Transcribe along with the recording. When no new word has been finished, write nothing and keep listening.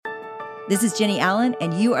This is Jenny Allen,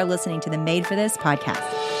 and you are listening to the Made for This podcast.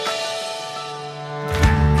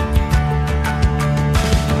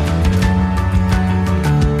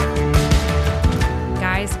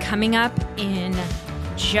 Guys, coming up in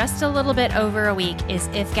just a little bit over a week is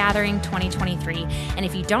If Gathering 2023. And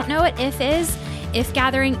if you don't know what If is, If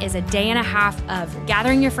Gathering is a day and a half of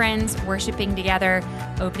gathering your friends, worshiping together,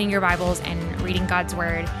 opening your Bibles, and reading God's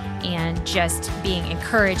Word, and just being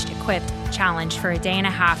encouraged, equipped, challenged for a day and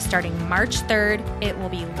a half starting March 3rd. It will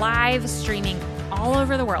be live streaming all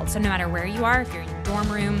over the world. So no matter where you are, if you're in your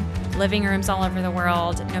dorm room, living rooms all over the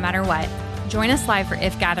world, no matter what, join us live for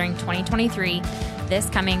If Gathering 2023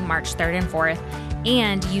 this coming March 3rd and 4th.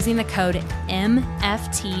 And using the code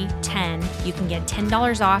MFT10, you can get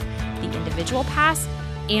 $10 off the individual pass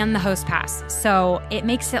and the host pass. So it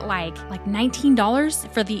makes it like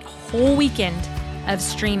 $19 for the whole weekend of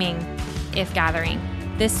streaming If Gathering.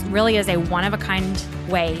 This really is a one-of-a-kind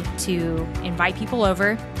way to invite people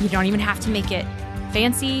over. You don't even have to make it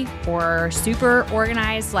fancy or super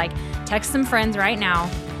organized. Like, text some friends right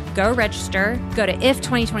now. Go register. Go to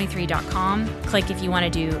if2023.com. Click if you want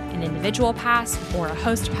to do an individual pass or a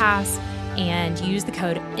host pass, and use the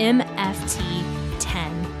code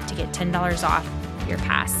MFT10 to get $10 off your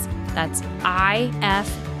pass. That's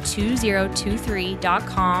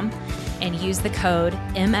if2023.com and use the code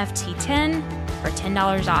MFT10 for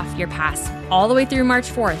 $10 off your pass all the way through March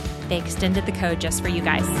 4th. They extended the code just for you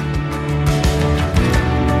guys.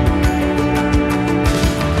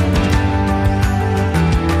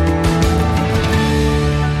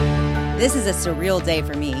 This is a surreal day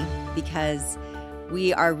for me because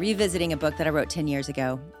we are revisiting a book that I wrote 10 years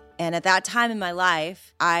ago. And at that time in my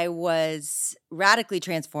life, I was radically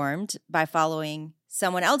transformed by following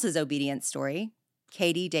someone else's obedience story,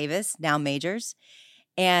 Katie Davis, now Majors.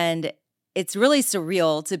 And it's really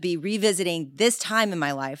surreal to be revisiting this time in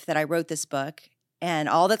my life that I wrote this book and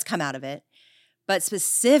all that's come out of it. But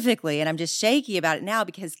specifically, and I'm just shaky about it now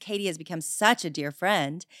because Katie has become such a dear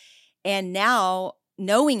friend. And now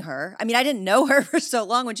knowing her, I mean, I didn't know her for so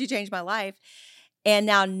long when she changed my life. And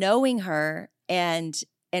now knowing her and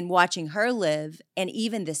watching her live, and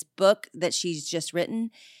even this book that she's just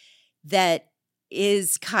written that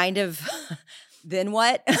is kind of then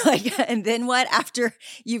what? And then what after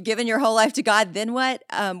you've given your whole life to God? Then what?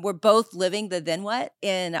 We're both living the then what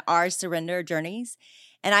in our surrender journeys.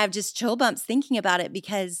 And I have just chill bumps thinking about it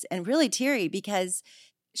and really teary because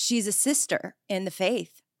she's a sister in the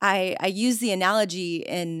faith. I use the analogy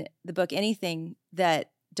in the book, Anything, that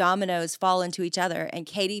dominoes fall into each other, and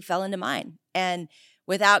Katie fell into mine. And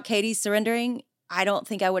without Katie surrendering, I don't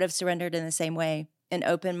think I would have surrendered in the same way and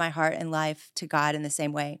opened my heart and life to God in the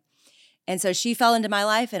same way. And so she fell into my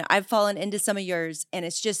life, and I've fallen into some of yours. And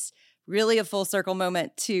it's just really a full circle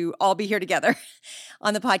moment to all be here together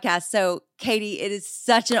on the podcast. So, Katie, it is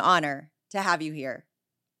such an honor to have you here.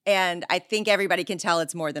 And I think everybody can tell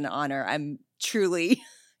it's more than an honor. I'm truly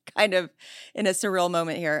kind of in a surreal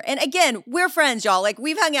moment here. And again, we're friends, y'all. Like,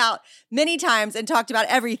 we've hung out many times and talked about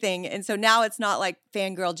everything. And so now it's not like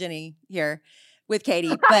fangirl Jenny here with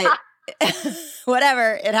Katie, but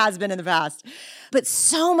whatever, it has been in the past. But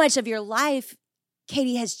so much of your life,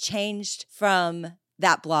 Katie, has changed from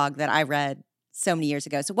that blog that I read so many years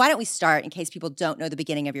ago. So why don't we start, in case people don't know the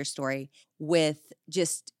beginning of your story, with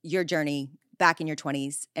just your journey back in your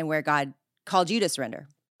 20s and where God called you to surrender.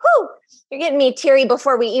 Whew, you're getting me teary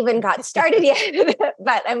before we even got started yet.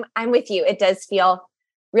 But I'm with you. It does feel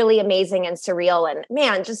really amazing and surreal. And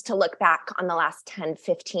man, just to look back on the last 10,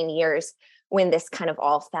 15 years when this kind of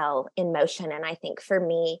all fell in motion. And I think for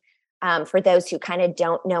me, for those who kind of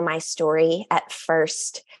don't know my story at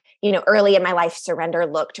first, early in my life, surrender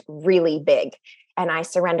looked really big. And I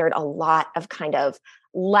surrendered a lot of kind of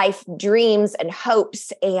life dreams and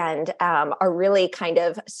hopes and a really kind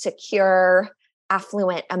of secure,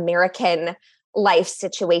 affluent American life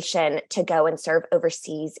situation to go and serve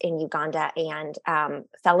overseas in Uganda, and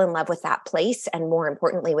fell in love with that place, and more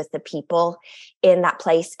importantly with the people in that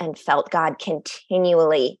place, and felt God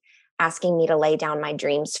continually asking me to lay down my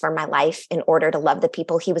dreams for my life in order to love the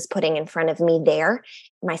people he was putting in front of me there,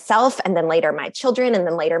 myself, and then later my children, and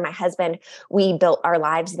then later my husband. We built our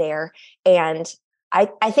lives there. And I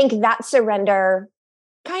think that surrender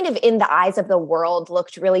kind of in the eyes of the world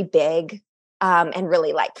looked really big, and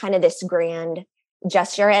really like kind of this grand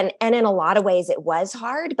gesture. And in a lot of ways it was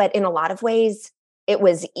hard, but in a lot of ways it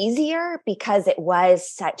was easier because it was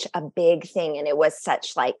such a big thing. And it was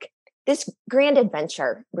such like this grand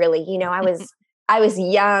adventure, really. I was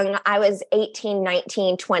young. I was 18,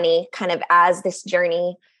 19, 20, kind of as this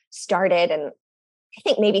journey started. And I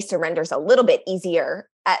think maybe surrender's a little bit easier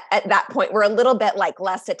at that point. We're a little bit like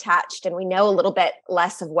less attached, and we know a little bit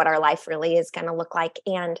less of what our life really is going to look like.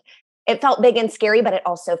 And it felt big and scary, but it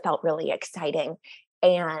also felt really exciting.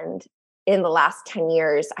 And in the last 10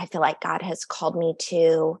 years, I feel like God has called me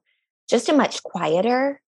to just a much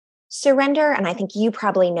quieter surrender. And I think you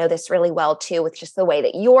probably know this really well too, with just the way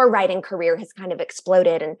that your writing career has kind of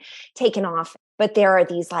exploded and taken off. But there are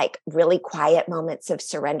these like really quiet moments of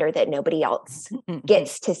surrender that nobody else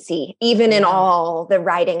gets to see, even in all the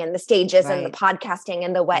writing and the stages and the podcasting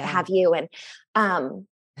and the what have you. And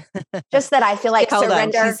just that I feel like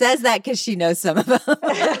surrender. She says that because she knows some of them.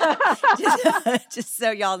 just so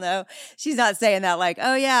y'all know, she's not saying that like,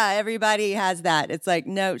 oh yeah, everybody has that. It's like,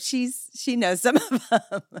 no, she knows some of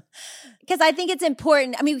them. Because I think it's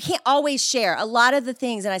important. I mean, we can't always share a lot of the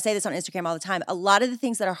things, and I say this on Instagram all the time, a lot of the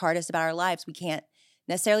things that are hardest about our lives, we can't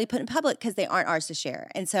necessarily put in public because they aren't ours to share.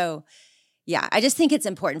 And so, yeah, I just think it's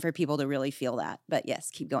important for people to really feel that. But yes,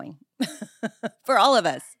 keep going for all of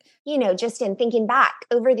us. You know, just in thinking back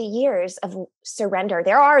over the years of surrender,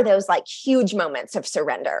 there are those like huge moments of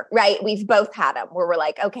surrender, right? We've both had them where we're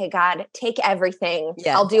like, okay, God, take everything.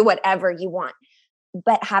 Yes. I'll do whatever you want.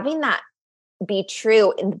 But having that be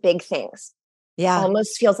true in the big things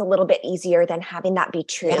almost feels a little bit easier than having that be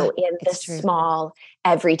true in the small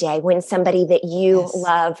everyday, when somebody that you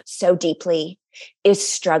love so deeply is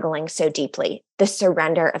struggling so deeply. The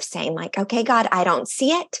surrender of saying like, okay, God, I don't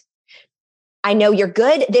see it. I know you're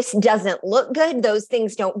good. This doesn't look good. Those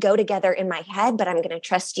things don't go together in my head, but I'm going to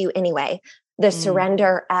trust you anyway. The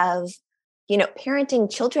surrender of, you know,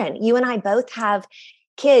 parenting children. You and I both have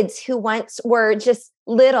kids who once were just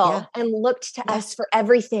little and looked to us for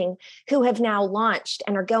everything, who have now launched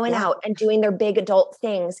and are going out and doing their big adult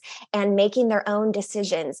things and making their own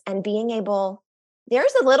decisions and being able,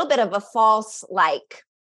 there's a little bit of a false, like,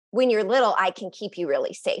 when you're little, I can keep you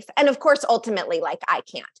really safe. And of course, ultimately, like I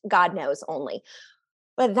can't, God knows only,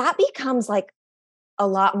 but that becomes like a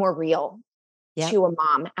lot more real to a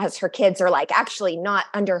mom as her kids are like actually not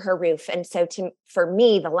under her roof. And so for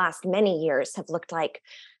me, the last many years have looked like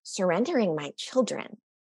surrendering my children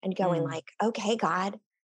and going like, okay, God,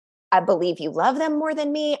 I believe you love them more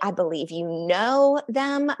than me. I believe you know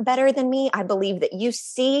them better than me. I believe that you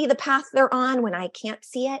see the path they're on when I can't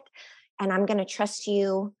see it. And I'm going to trust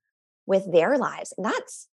you with their lives. And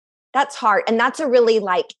that's hard. And that's a really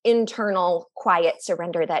like internal, quiet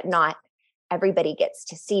surrender that not everybody gets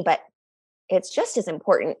to see, but it's just as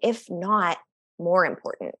important, if not more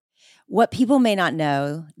important. What people may not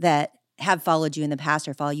know that have followed you in the past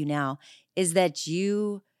or follow you now is that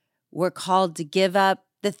you were called to give up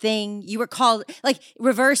the thing. You were called like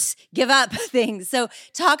reverse give up things. So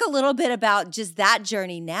talk a little bit about just that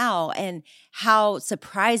journey now and how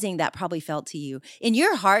surprising that probably felt to you. In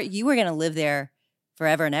your heart, you were going to live there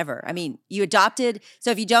forever and ever. I mean, you adopted.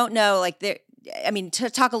 So if you don't know, like to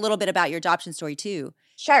talk a little bit about your adoption story too.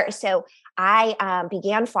 Sure. So I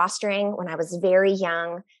began fostering when I was very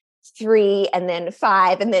young, 3 and then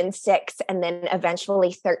 5 and then 6 and then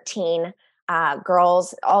eventually 13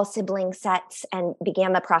 girls, all sibling sets, and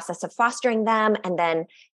began the process of fostering them and then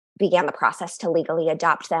began the process to legally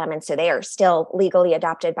adopt them. And so they are still legally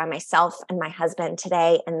adopted by myself and my husband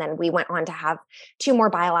today. And then we went on to have 2 more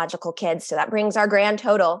biological kids. So that brings our grand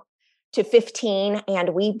total to 15. And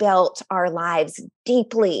we built our lives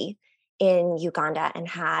deeply in Uganda and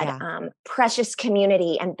had precious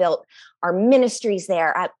community and built our ministries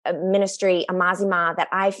there, a ministry, Amazima, that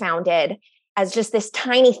I founded as just this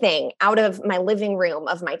tiny thing out of my living room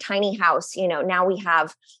of my tiny house. You know, now we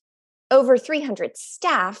have over 300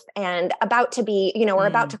 staff and about to be, you know, we're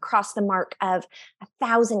about to cross the mark of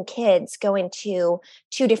 1,000 kids going to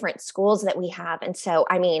 2 different schools that we have. And so,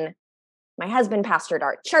 I mean, my husband pastored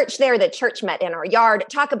our church there. The church met in our yard.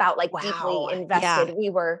 Talk about like deeply invested. Yeah. We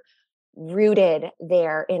were rooted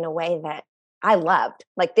there in a way that I loved.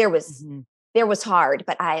 Like there was hard,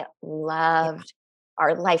 but I loved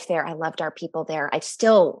our life there. I loved our people there. I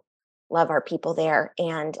still love our people there.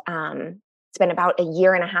 And it's been about 1.5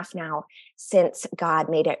 years now since God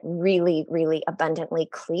made it really, really abundantly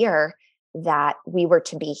clear that we were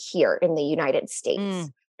to be here in the United States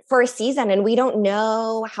for a season. And we don't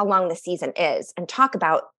know how long the season is. And talk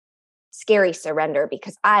about scary surrender,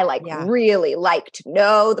 because I really like to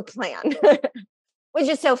know the plan, which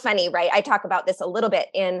is so funny, right? I talk about this a little bit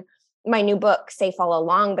in my new book, Safe All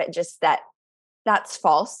Along, but just that's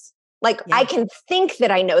false. Like I can think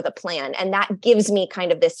that I know the plan, and that gives me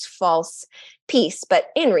kind of this false peace. But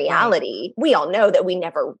in reality, we all know that we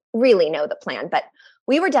never really know the plan, but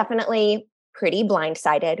we were definitely pretty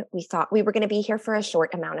blindsided. We thought we were going to be here for a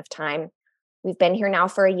short amount of time. We've been here now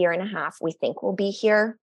for 1.5 years. We think we'll be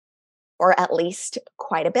here for at least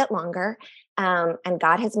quite a bit longer. And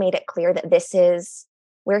God has made it clear that this is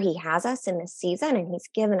where he has us in this season. And he's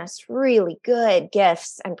given us really good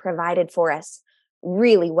gifts and provided for us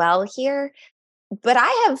really well here. But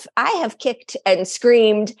I have kicked and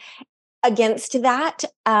screamed against that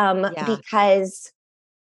because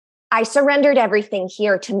I surrendered everything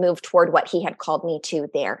here to move toward what he had called me to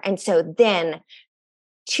there. And so then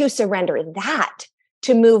to surrender that,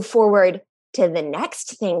 to move forward to the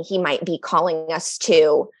next thing he might be calling us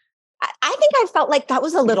to, I think I felt like that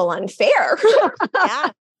was a little unfair. Yeah.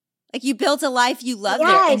 Like you built a life you loved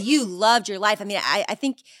there and you loved your life. I mean, I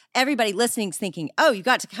think everybody listening is thinking, oh, you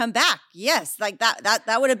got to come back. Yes. Like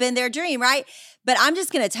that would have been their dream, right? But I'm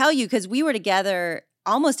just going to tell you, because we were together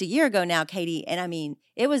almost a year ago now, Katie. And I mean,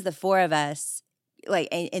 it was the four of us, like,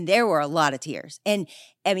 and there were a lot of tears. And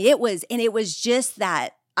I mean, it was just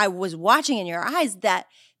that I was watching in your eyes that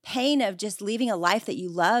pain of just leaving a life that you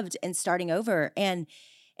loved and starting over. And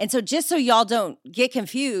so just so y'all don't get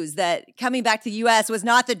confused that coming back to the U.S. was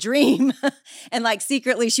not the dream and like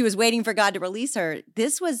secretly she was waiting for God to release her.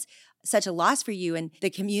 This was such a loss for you and the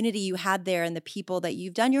community you had there and the people that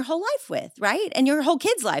you've done your whole life with, right? And your whole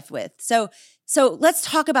kid's life with. So let's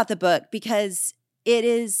talk about the book, because it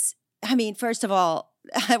is, I mean, first of all,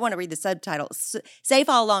 I want to read the subtitle. Safe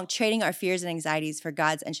All Along, Trading Our Fears and Anxieties for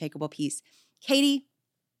God's Unshakable Peace. Katie,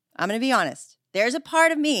 I'm going to be honest. There's a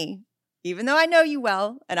part of me, even though I know you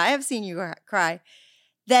well, and I have seen you cry,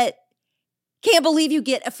 that can't believe you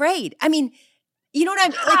get afraid. I mean, you know what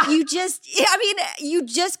I'm, like you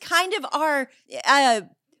just kind of are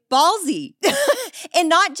ballsy and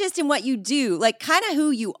not just in what you do, like kind of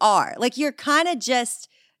who you are. Like you're kind of just,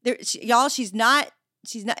 y'all, she's not,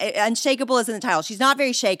 unshakable is in the title. She's not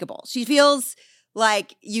very shakeable. She feels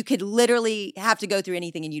like you could literally have to go through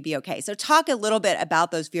anything and you'd be okay. So talk a little bit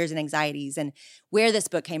about those fears and anxieties and where this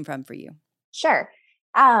book came from for you. Sure.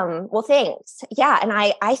 Well, thanks. Yeah. And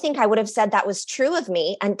I think I would have said that was true of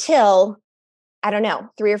me until, I don't know,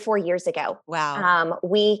 3 or 4 years ago. Wow.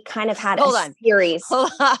 We kind of had a series.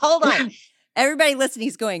 Hold on. Everybody listening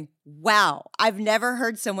is going, wow, I've never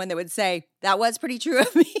heard someone that would say that was pretty true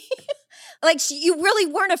of me. Like you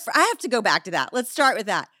really weren't afraid. I have to go back to that. Let's start with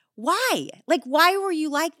that. Why? Like, why were you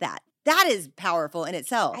like that? That is powerful in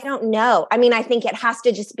itself. I don't know. I mean, I think it has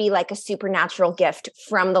to just be like a supernatural gift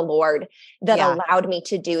from the Lord that allowed me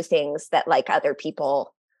to do things that like other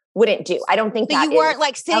people wouldn't do. I don't think that you weren't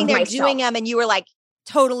like sitting there doing them and you were like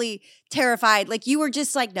totally terrified. Like you were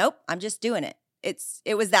just like, nope, I'm just doing it.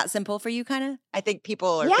 It was that simple for you kind of? I think people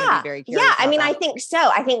are going to be very curious. Yeah. I mean, I think so.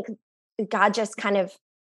 I think God just kind of,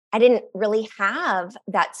 I didn't really have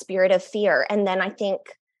that spirit of fear. And then I think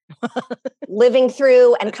living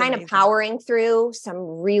through and kind of powering through some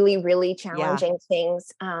really, really challenging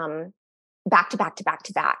things, back to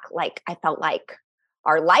back. Like I felt like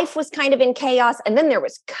our life was kind of in chaos. And then there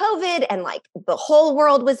was COVID and like the whole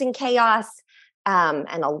world was in chaos. And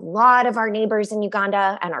a lot of our neighbors in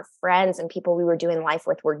Uganda and our friends and people we were doing life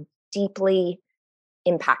with were deeply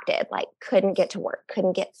impacted, like couldn't get to work,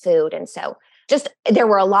 couldn't get food. And so just, there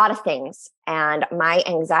were a lot of things. And my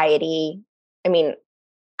anxiety, I mean,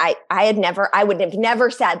 I would have never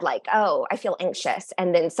said like, oh, I feel anxious.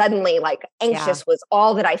 And then suddenly like anxious was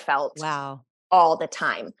all that I felt all the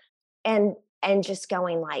time. And just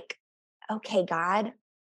going like, okay, God,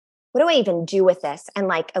 what do I even do with this? And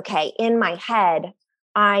like, okay, in my head,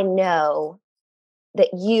 I know that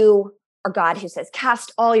you are God who says,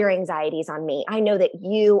 cast all your anxieties on me. I know that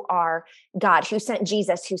you are God who sent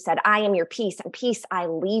Jesus, who said, I am your peace and peace I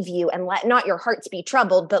leave you, and let not your hearts be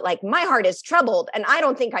troubled. But like my heart is troubled and I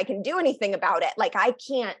don't think I can do anything about it. Like I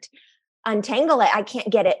can't untangle it. I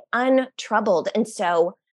can't get it untroubled. And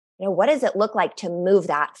so, you know, what does it look like to move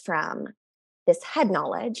that from this head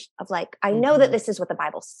knowledge of like, I know that this is what the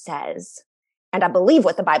Bible says, and I believe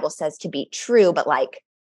what the Bible says to be true, but like,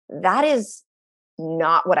 that is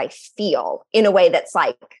not what I feel in a way that's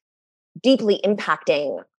like deeply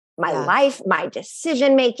impacting my life, my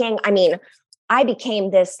decision-making. I mean, I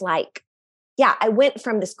became this like, I went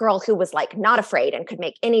from this girl who was like not afraid and could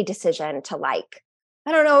make any decision to like,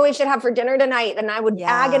 I don't know what we should have for dinner tonight. And I would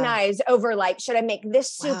agonize over like, should I make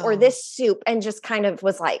this soup or this soup? And just kind of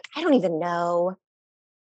was like, I don't even know.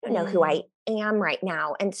 I don't know who I am right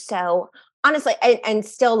now. And so honestly, and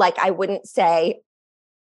still like, I wouldn't say,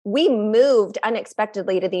 we moved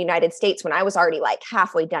unexpectedly to the United States when I was already like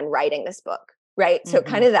halfway done writing this book. Right. So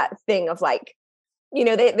kind of that thing of like, you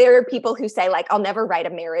know, there are people who say like, I'll never write a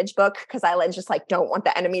marriage book because I just like, don't want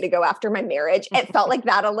the enemy to go after my marriage. It felt like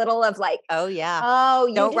that a little of like, you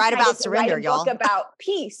don't write about surrender, y'all. Book about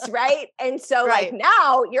peace. Right. And so like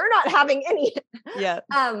now you're not having any,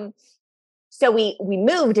 So we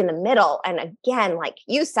moved in the middle. And again, like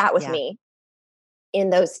you sat with me in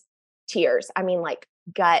those tears. I mean, like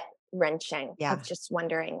gut wrenching of just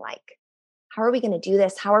wondering, like, how are we going to do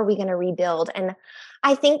this? How are we going to rebuild? And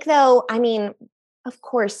I think though, I mean, of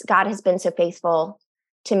course, God has been so faithful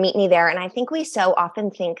to meet me there. And I think we so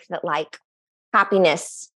often think that like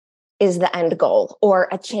happiness is the end goal, or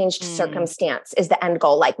a changed circumstance is the end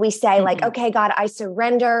goal. Like we say like, okay, God, I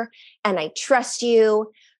surrender and I trust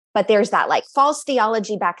you. But there's that like false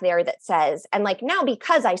theology back there that says, and like now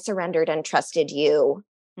because I surrendered and trusted you,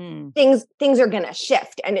 things are going to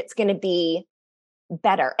shift and it's going to be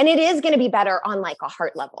better. And it is going to be better on like a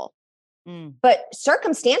heart level. But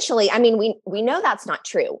circumstantially, I mean, we know that's not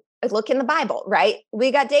true. Look in the Bible, right?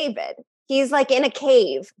 We got David. He's like in a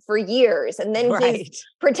cave for years. And then he's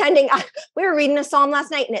pretending. We were reading a Psalm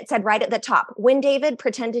last night and it said right at the top, when David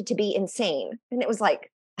pretended to be insane. And it was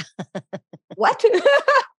like, what?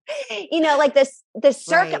 You know, like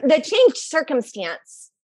the changed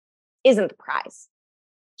circumstance isn't the prize.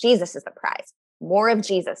 Jesus is the prize. More of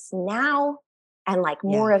Jesus now and like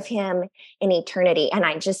more of him in eternity. And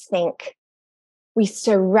I just think we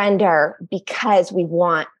surrender because we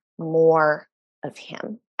want more of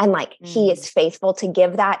him. And like, he is faithful to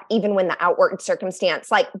give that even when the outward circumstance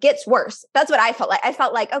like gets worse. That's what I felt like. I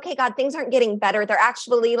felt like, okay, God, things aren't getting better. They're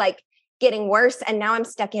actually like getting worse. And now I'm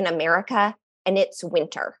stuck in America and it's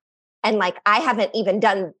winter. And like, I haven't even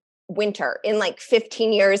done winter in like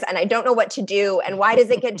 15 years and I don't know what to do. And why does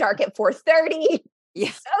it get dark at 4:30? Yeah,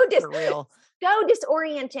 so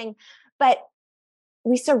disorienting. But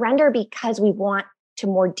we surrender because we want to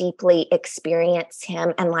more deeply experience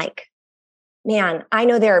him. And like, man, I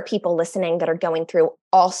know there are people listening that are going through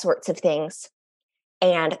all sorts of things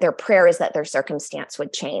and their prayer is that their circumstance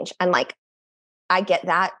would change. And like, I get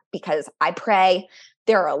that because I pray.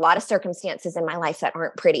 There are a lot of circumstances in my life that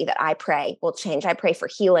aren't pretty that I pray will change. I pray for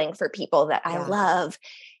healing for people that I love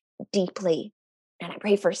deeply. And I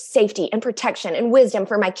pray for safety and protection and wisdom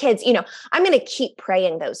for my kids. You know, I'm going to keep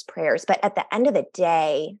praying those prayers. But at the end of the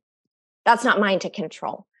day, that's not mine to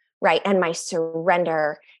control, right? And my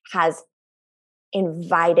surrender has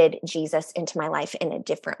invited Jesus into my life in a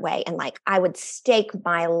different way. And like, I would stake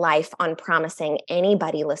my life on promising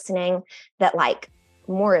anybody listening that like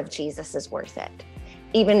more of Jesus is worth it,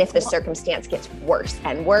 even if the circumstance gets worse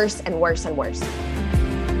and worse and worse and worse.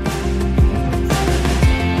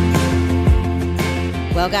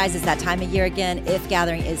 Well, guys, it's that time of year again. If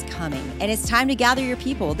Gathering is coming, and it's time to gather your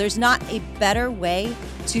people. There's not a better way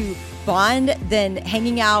to bond than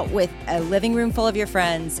hanging out with a living room full of your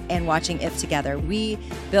friends and watching If together. We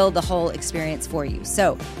build the whole experience for you.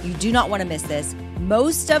 So you do not want to miss this.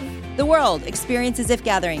 Most of the world experiences If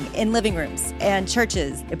Gathering in living rooms and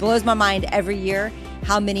churches. It blows my mind every year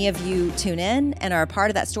how many of you tune in and are a part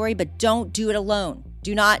of that story, but don't do it alone.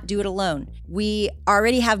 Do not do it alone. We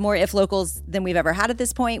already have more If Locals than we've ever had at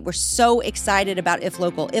this point. We're so excited about If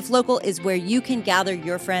Local. If Local is where you can gather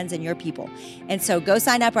your friends and your people. And so go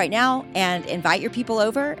sign up right now and invite your people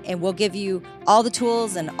over, and we'll give you all the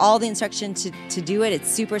tools and all the instruction to do it. It's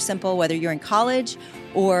super simple, whether you're in college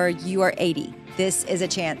or you are 80. This is a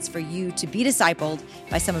chance for you to be discipled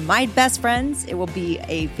by some of my best friends. It will be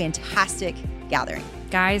a fantastic gathering.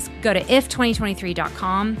 Guys, go to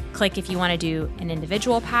if2023.com, click if you want to do an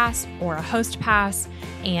individual pass or a host pass,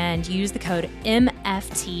 and use the code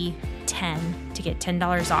MFT10 to get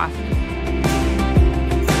 $10 off.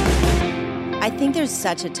 I think there's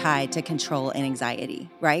such a tie to control and anxiety,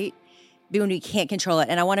 right? When we can't control it.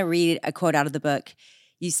 And I want to read a quote out of the book.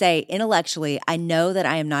 You say, intellectually, I know that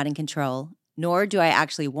I am not in control, nor do I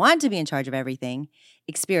actually want to be in charge of everything.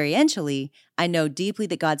 Experientially, I know deeply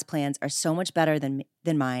that God's plans are so much better than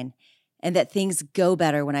mine, and that things go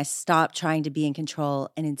better when I stop trying to be in control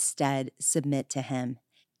and instead submit to him.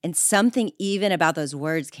 And something even about those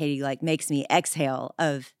words, Katie, like makes me exhale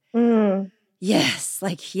of, yes,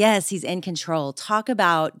 like, yes, he's in control. Talk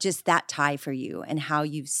about just that tie for you and how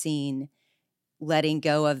you've seen letting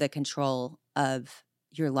go of the control of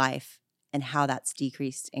your life and how that's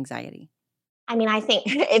decreased anxiety. I mean, I think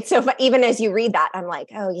it's so fun. Even as you read that, I'm like,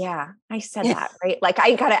 oh yeah, I said that, right? Like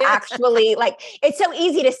I got to actually like, it's so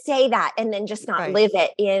easy to say that and then just not live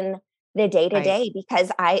it in the day to day, because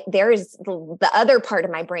there's the other part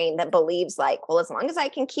of my brain that believes like, well, as long as I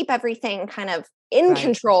can keep everything kind of in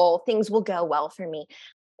control, things will go well for me.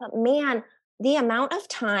 But man, the amount of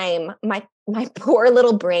time my poor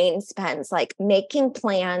little brain spends like making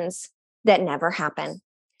plans that never happen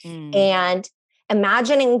and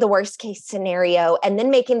imagining the worst case scenario and then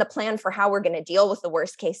making the plan for how we're going to deal with the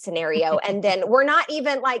worst case scenario. And then we're not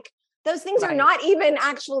even like, those things are not even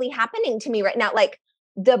actually happening to me right now. Like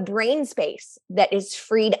the brain space that is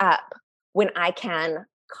freed up when I can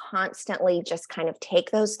constantly just kind of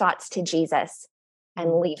take those thoughts to Jesus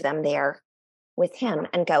and leave them there with him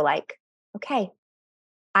and go like, okay,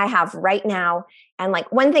 I have right now. And like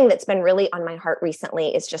one thing that's been really on my heart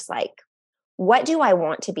recently is just like, what do I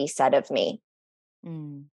want to be said of me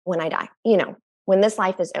when I die, when this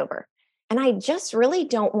life is over? And I just really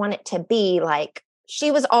don't want it to be like,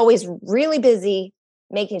 she was always really busy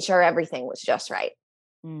making sure everything was just right.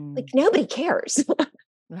 Like nobody cares.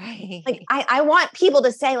 Right. Like I want people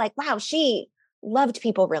to say like, wow, she loved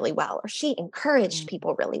people really well, or she encouraged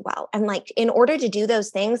people really well. And like, in order to do those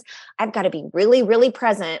things, I've got to be really, really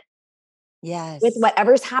present with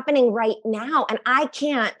whatever's happening right now. And I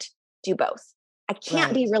can't do both. I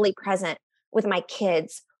can't be really present with my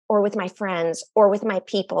kids or with my friends or with my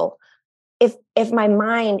people if my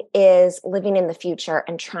mind is living in the future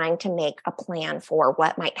and trying to make a plan for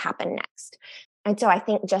what might happen next. And so I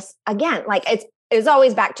think just, again, like it's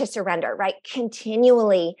always back to surrender, right?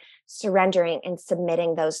 Continually surrendering and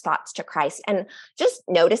submitting those thoughts to Christ and just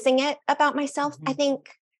noticing it about myself, I think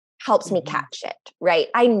helps me catch it, right?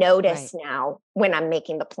 I notice now when I'm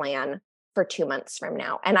making the plan for 2 months from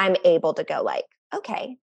now, and I'm able to go like,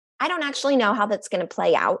 okay, I don't actually know how that's going to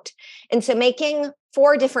play out. And so making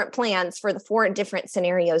 4 different plans for the 4 different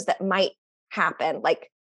scenarios that might happen,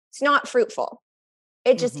 like it's not fruitful.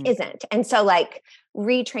 It just isn't. And so like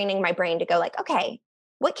retraining my brain to go like, okay,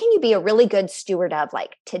 what can you be a really good steward of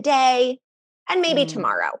like today and maybe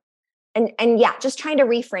tomorrow? And yeah, just trying to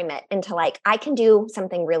reframe it into like, I can do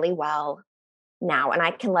something really well now, and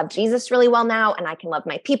I can love Jesus really well now, and I can love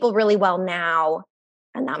my people really well now.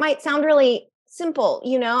 And that might sound really simple,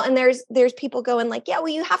 and there's people going like, yeah, well,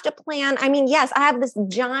 you have to plan. I mean, yes, I have this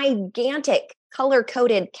gigantic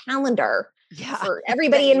color-coded calendar for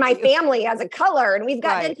everybody in my family as a color, and we've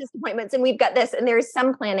got dentist appointments and we've got this, and there's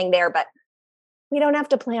some planning there, but we don't have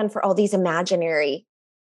to plan for all these imaginary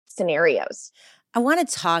scenarios. I want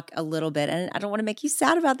to talk a little bit, and I don't want to make you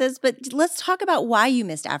sad about this, but let's talk about why you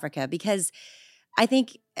missed Africa, because I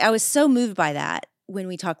think I was so moved by that when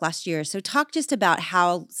we talked last year. So talk just about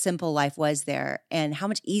how simple life was there and how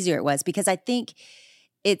much easier it was, because I think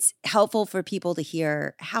it's helpful for people to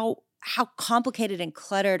hear how complicated and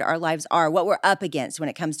cluttered our lives are, what we're up against when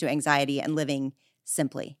it comes to anxiety and living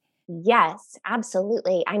simply. Yes,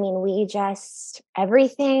 absolutely. I mean,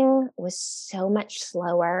 everything was so much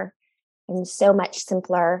slower and so much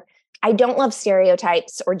simpler. I don't love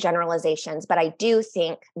stereotypes or generalizations, but I do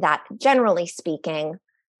think that generally speaking,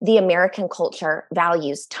 the American culture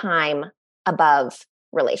values time above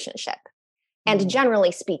relationship. And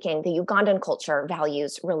generally speaking, the Ugandan culture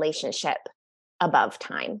values relationship above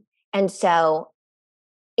time. And so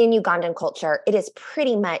in Ugandan culture, it is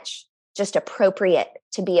pretty much just appropriate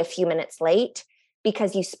to be a few minutes late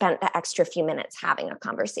because you spent the extra few minutes having a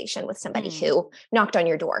conversation with somebody who knocked on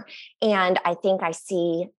your door. And I think I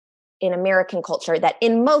see in American culture that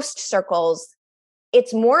in most circles,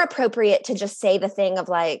 it's more appropriate to just say the thing of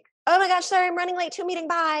like, oh my gosh, sorry, I'm running late to a meeting,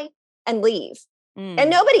 bye, and leave. And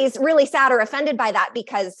nobody's really sad or offended by that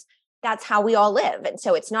because that's how we all live. And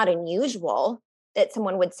so it's not unusual that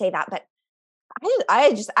someone would say that. But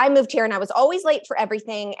I moved here and I was always late for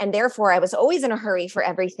everything. And therefore I was always in a hurry for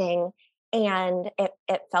everything. And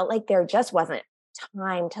it felt like there just wasn't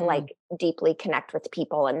time to like deeply connect with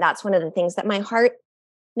people. And that's one of the things that my heart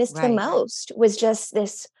missed the most, was just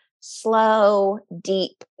this slow,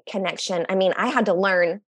 deep connection. I mean, I had to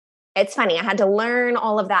learn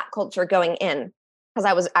all of that culture going in because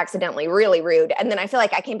I was accidentally really rude. And then I feel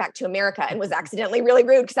like I came back to America and was accidentally really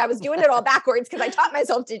rude because I was doing it all backwards because I taught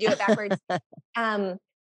myself to do it backwards. But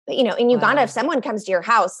in Uganda, if someone comes to your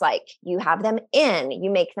house, like you have them in, you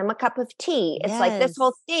make them a cup of tea. It's like this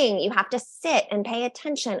whole thing. You have to sit and pay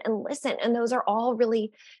attention and listen. And those are all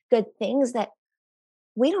really good things that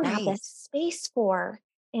we don't have the space for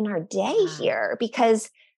in our day here, because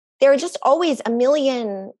there are just always a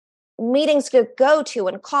million meetings to go to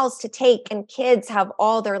and calls to take, and kids have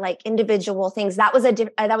all their like individual things. That was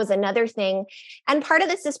another thing. And part of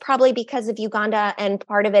this is probably because of Uganda, and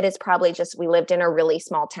part of it is probably just we lived in a really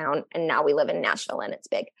small town and now we live in Nashville and it's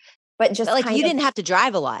big. But like you didn't have to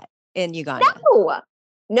drive a lot in Uganda.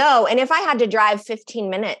 No. And if I had to drive 15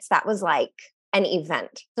 minutes, that was like an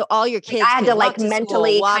event. So all your kids, I had to like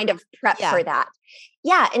mentally kind of prep for that.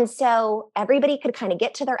 Yeah. And so everybody could kind of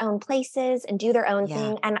get to their own places and do their own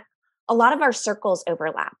thing. And a lot of our circles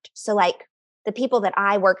overlapped. So like the people that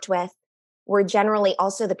I worked with were generally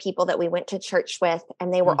also the people that we went to church with.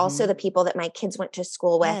 And they were also the people that my kids went to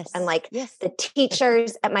school with. And like the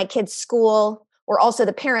teachers at my kids' school were also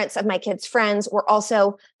the parents of my kids' friends, were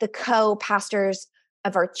also the co-pastors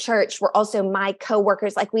of our church were also my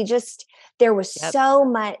coworkers. Like there was so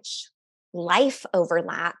much life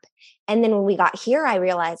overlap. And then when we got here, I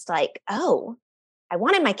realized like, oh, I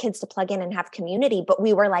wanted my kids to plug in and have community, but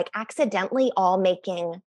we were like accidentally all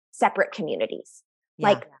making separate communities. Yeah.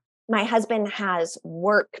 Like my husband has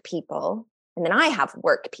work people, and then I have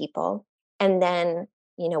work people. And then,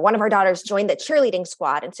 one of our daughters joined the cheerleading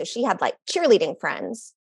squad. And so she had like cheerleading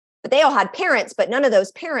friends, but they all had parents, but none of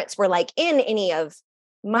those parents were like in any of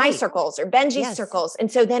my circles or Benji's circles.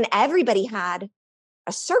 And so then everybody had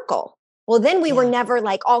a circle. Well, then we were never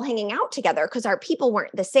like all hanging out together because our people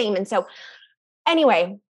weren't the same. And so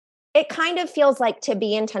anyway, it kind of feels like to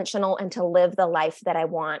be intentional and to live the life that I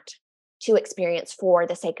want to experience for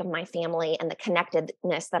the sake of my family and the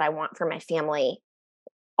connectedness that I want for my family.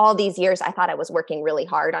 All these years, I thought I was working really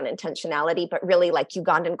hard on intentionality, but really like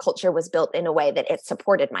Ugandan culture was built in a way that it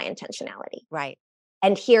supported my intentionality. Right.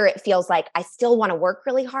 And here it feels like I still want to work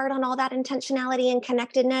really hard on all that intentionality and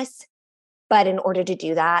connectedness. But in order to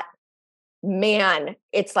do that, man,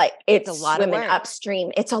 it's a lot swimming of work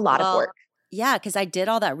upstream. It's a lot of work. Yeah, because I did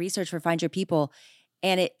all that research for Find Your People,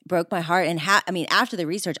 and it broke my heart. And after the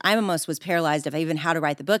research, I almost was paralyzed of even how to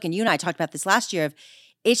write the book. And you and I talked about this last year.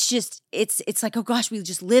 It's like, oh gosh, we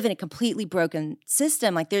just live in a completely broken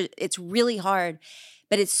system. Like it's really hard,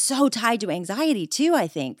 but it's so tied to anxiety too. I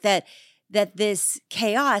think that this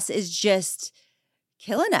chaos is just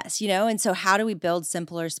killing us, And so how do we build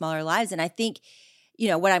simpler, smaller lives? And I think,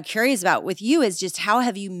 what I'm curious about with you is just how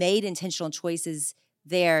have you made intentional choices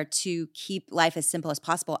there to keep life as simple as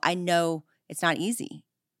possible? I know it's not easy.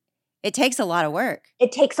 It takes a lot of work.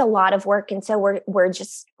 It takes a lot of work. And so we're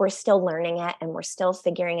still learning it and we're still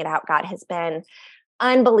figuring it out. God has been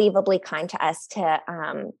unbelievably kind to us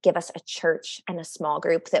to give us a church and a small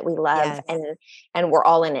group that we love. And we're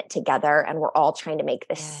all in it together and we're all trying to make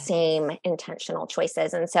the same intentional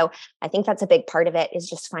choices. And so I think that's a big part of it is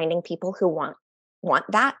just finding people who want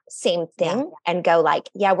that same thing and go like,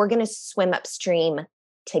 we're going to swim upstream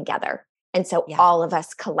together. And so all of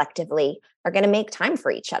us collectively are going to make time for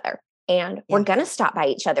each other. And we're going to stop by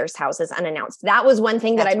each other's houses unannounced. That was one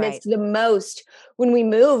thing that I missed the most when we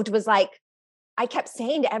moved was like, I kept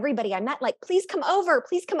saying to everybody I met, like, please come over,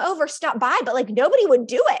 stop by. But like, nobody would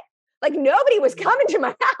do it. Like nobody was coming to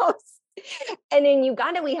my house. And in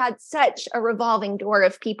Uganda, we had such a revolving door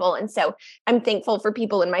of people. And so I'm thankful for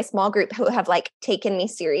people in my small group who have like taken me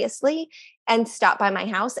seriously and stopped by my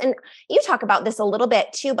house. And you talk about this a little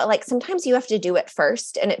bit too, but like sometimes you have to do it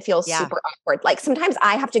first and it feels super awkward. Like sometimes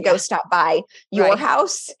I have to go stop by your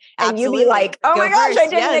house and you be like, oh my gosh, I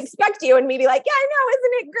didn't expect you. And me be like, I know,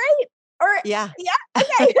 isn't it great? Or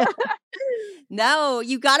okay. No,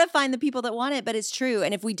 you got to find the people that want it, but it's true.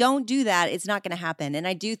 And if we don't do that, it's not going to happen. And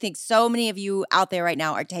I do think so many of you out there right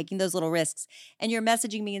now are taking those little risks and you're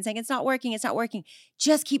messaging me and saying, it's not working.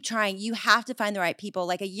 Just keep trying. You have to find the right people.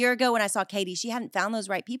 Like a year ago when I saw Katie, she hadn't found those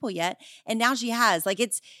right people yet. And now she has. Like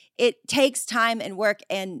it takes time and work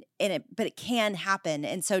but it can happen.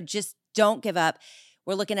 And so just don't give up.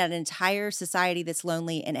 We're looking at an entire society that's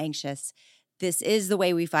lonely and anxious. This is the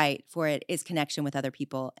way we fight for it, is connection with other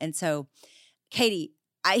people. And so, Katie,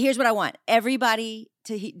 here's what I want everybody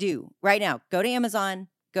to do right now. Go to Amazon,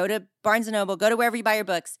 go to Barnes & Noble, go to wherever you buy your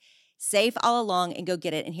books, Safe All Along, and go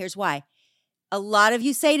get it. And here's why. A lot of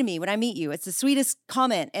you say to me when I meet you, it's the sweetest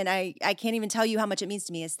comment, and I can't even tell you how much it means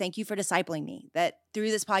to me, is thank you for discipling me, that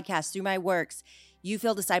through this podcast, through my works, you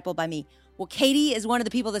feel discipled by me. Well, Katie is one of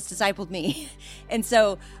the people that's discipled me. And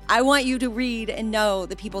so I want you to read and know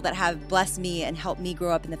the people that have blessed me and helped me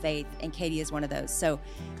grow up in the faith. And Katie is one of those. So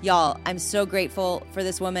y'all, I'm so grateful for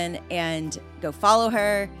this woman, and go follow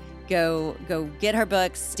her. Go get her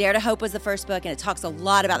books. Dare to Hope was the first book, and it talks a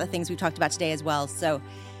lot about the things we've talked about today as well. So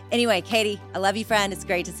anyway, Katie, I love you, friend. It's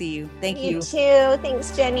great to see you. Thank you. You too.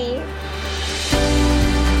 Thanks, Jenny.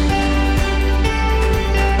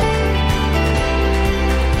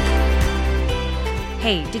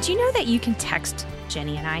 Hey, did you know that you can text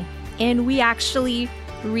Jenny and I? And we actually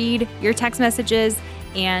read your text messages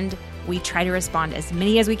and we try to respond as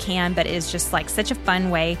many as we can, but it's just like such a fun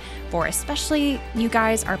way for especially you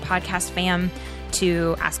guys, our podcast fam,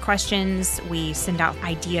 to ask questions. We send out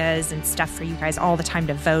ideas and stuff for you guys all the time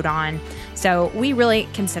to vote on. So we really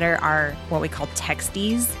consider our, what we call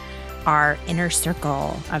texties, our inner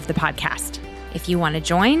circle of the podcast. If you want to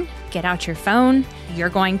join, get out your phone. You're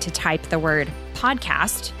going to type the word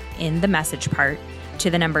podcast in the message part to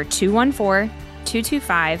the number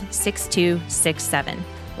 214-225-6267.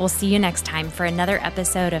 We'll see you next time for another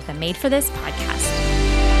episode of the Made for This podcast.